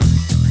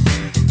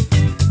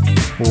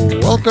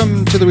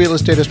Welcome to the Real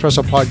Estate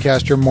Espresso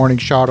Podcast, your morning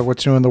shot of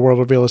what's new in the world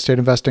of real estate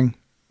investing.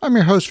 I'm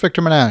your host,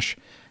 Victor Menashe.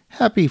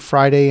 Happy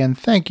Friday, and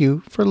thank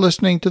you for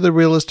listening to the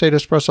Real Estate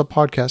Espresso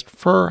Podcast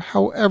for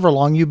however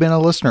long you've been a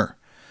listener.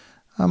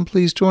 I'm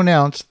pleased to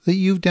announce that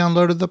you've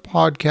downloaded the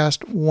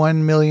podcast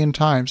 1 million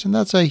times, and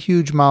that's a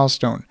huge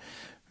milestone.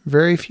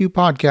 Very few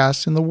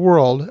podcasts in the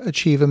world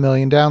achieve 1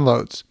 million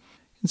downloads.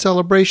 In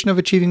celebration of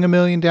achieving 1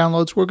 million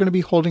downloads, we're going to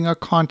be holding a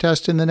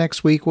contest in the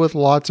next week with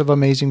lots of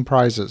amazing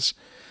prizes.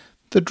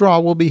 The draw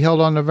will be held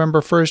on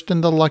November 1st,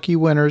 and the lucky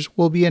winners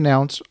will be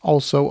announced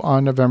also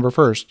on November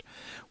 1st.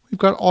 We've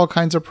got all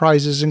kinds of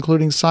prizes,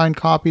 including signed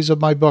copies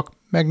of my book,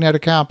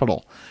 Magnetic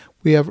Capital.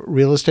 We have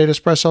Real Estate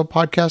Espresso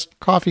Podcast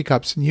coffee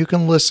cups, and you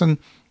can listen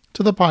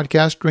to the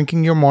podcast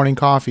drinking your morning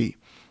coffee.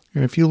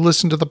 And if you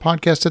listen to the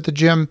podcast at the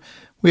gym,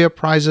 we have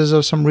prizes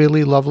of some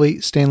really lovely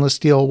stainless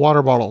steel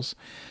water bottles.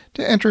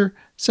 To enter,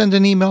 send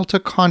an email to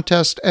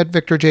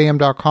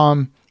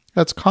contest@victorjm.com.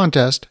 That's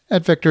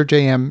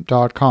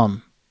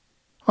contest@victorjm.com.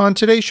 On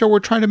today's show, we're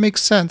trying to make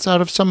sense out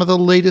of some of the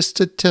latest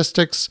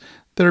statistics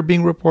that are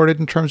being reported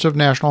in terms of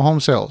national home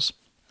sales.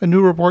 A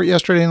new report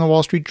yesterday in the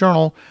Wall Street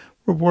Journal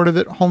reported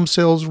that home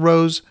sales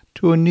rose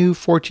to a new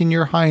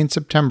 14-year high in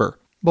September,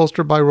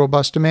 bolstered by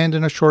robust demand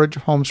and a shortage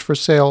of homes for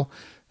sale.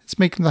 It's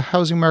making the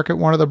housing market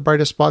one of the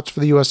brightest spots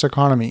for the U.S.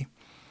 economy.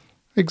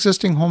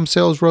 Existing home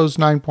sales rose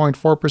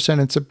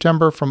 9.4% in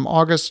September from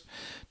August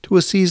to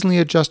a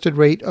seasonally adjusted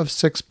rate of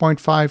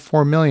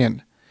 6.54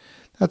 million.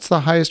 That's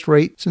the highest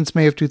rate since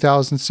May of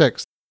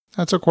 2006.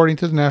 That's according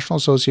to the National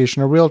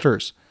Association of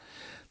Realtors.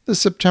 The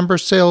September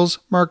sales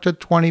marked a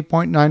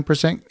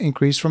 20.9%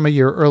 increase from a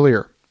year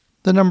earlier.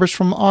 The numbers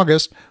from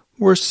August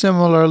were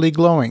similarly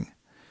glowing.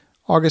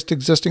 August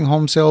existing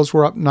home sales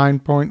were up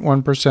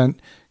 9.1%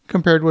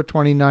 compared with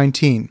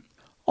 2019.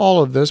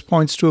 All of this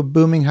points to a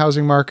booming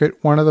housing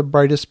market, one of the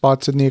brightest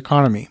spots in the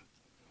economy.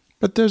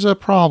 But there's a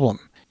problem.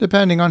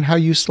 Depending on how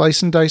you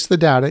slice and dice the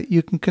data,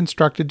 you can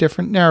construct a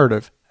different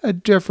narrative, a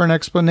different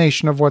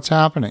explanation of what's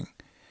happening.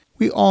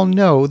 We all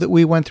know that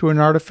we went through an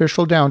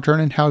artificial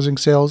downturn in housing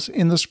sales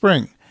in the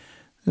spring.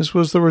 This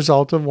was the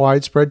result of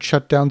widespread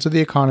shutdowns of the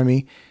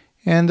economy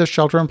and the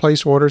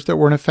shelter-in-place orders that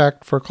were in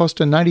effect for close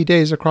to 90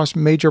 days across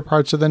major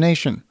parts of the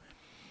nation.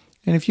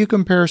 And if you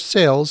compare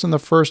sales in the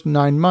first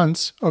 9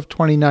 months of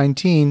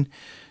 2019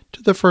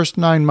 to the first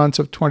 9 months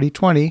of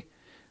 2020,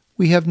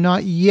 we have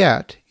not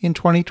yet, in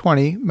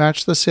 2020,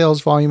 matched the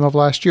sales volume of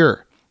last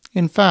year.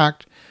 In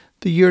fact,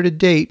 the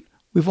year-to-date,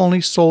 we've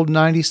only sold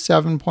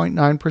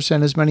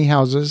 97.9% as many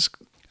houses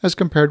as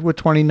compared with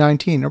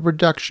 2019, a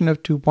reduction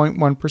of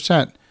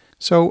 2.1%.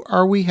 So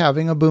are we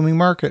having a booming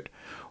market,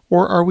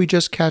 or are we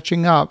just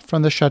catching up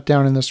from the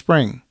shutdown in the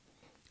spring?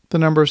 The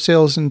number of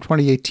sales in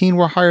 2018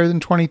 were higher than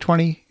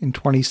 2020. In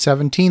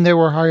 2017, they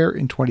were higher.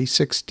 In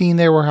 2016,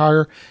 they were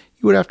higher.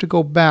 You would have to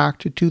go back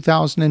to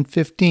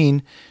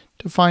 2015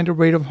 to find a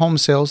rate of home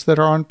sales that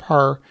are on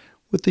par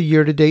with the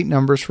year-to-date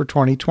numbers for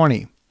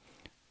 2020.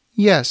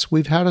 Yes,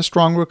 we've had a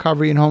strong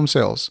recovery in home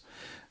sales,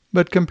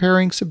 but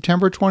comparing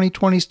September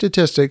 2020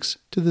 statistics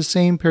to the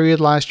same period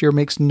last year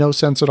makes no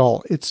sense at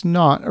all. It's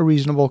not a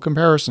reasonable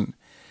comparison.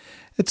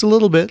 It's a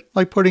little bit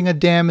like putting a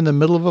dam in the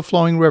middle of a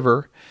flowing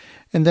river,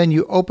 and then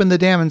you open the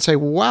dam and say,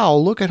 wow,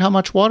 look at how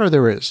much water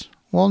there is.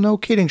 Well, no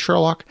kidding,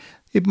 Sherlock.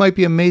 It might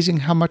be amazing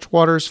how much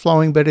water is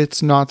flowing, but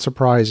it's not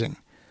surprising.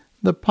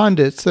 The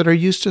pundits that are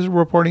used to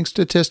reporting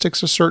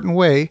statistics a certain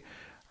way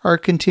are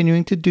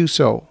continuing to do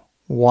so.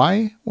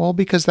 Why? Well,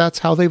 because that's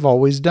how they've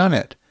always done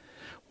it.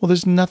 Well,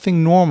 there's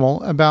nothing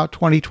normal about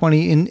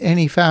 2020 in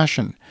any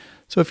fashion.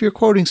 So if you're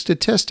quoting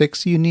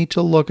statistics, you need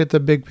to look at the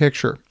big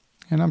picture.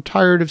 And I'm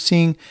tired of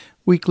seeing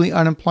weekly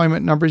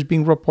unemployment numbers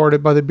being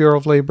reported by the Bureau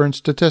of Labor and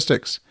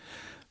Statistics.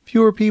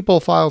 Fewer people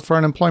filed for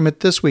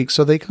unemployment this week,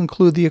 so they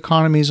conclude the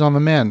economy is on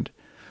the mend.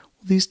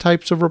 Well, these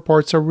types of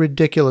reports are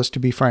ridiculous, to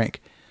be frank.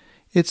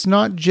 It's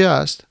not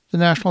just the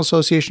National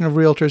Association of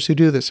Realtors who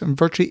do this, and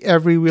virtually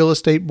every real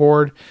estate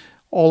board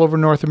all over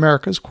North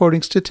America is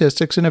quoting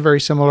statistics in a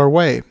very similar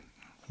way.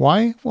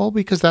 Why? Well,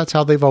 because that's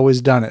how they've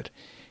always done it.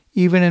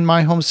 Even in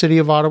my home city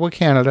of Ottawa,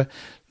 Canada,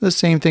 the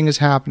same thing is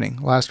happening.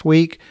 Last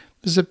week,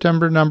 the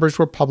September numbers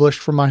were published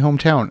from my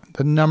hometown.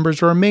 The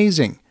numbers are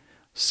amazing.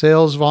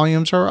 Sales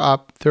volumes are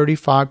up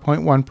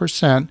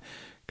 35.1%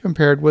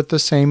 compared with the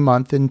same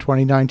month in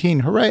 2019.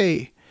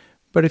 Hooray!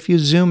 But if you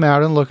zoom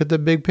out and look at the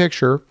big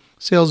picture,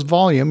 sales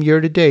volume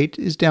year-to-date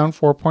is down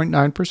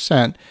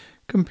 4.9%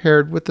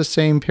 compared with the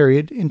same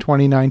period in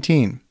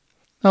 2019.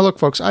 Now look,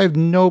 folks, I have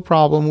no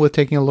problem with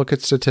taking a look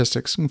at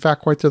statistics. In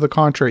fact, quite to the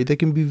contrary, they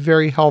can be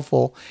very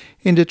helpful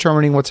in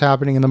determining what's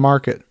happening in the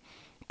market.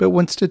 But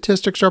when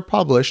statistics are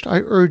published, I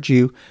urge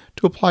you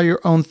to apply your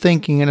own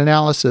thinking and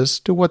analysis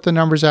to what the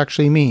numbers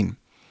actually mean.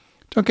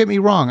 Don't get me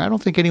wrong, I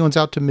don't think anyone's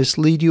out to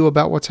mislead you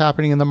about what's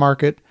happening in the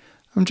market.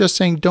 I'm just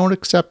saying don't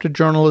accept a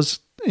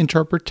journalist's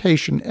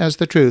interpretation as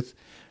the truth,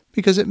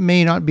 because it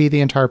may not be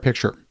the entire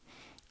picture.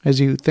 As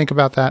you think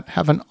about that,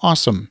 have an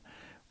awesome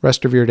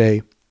rest of your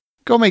day.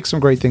 Go make some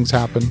great things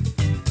happen.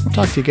 I'll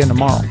talk to you again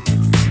tomorrow.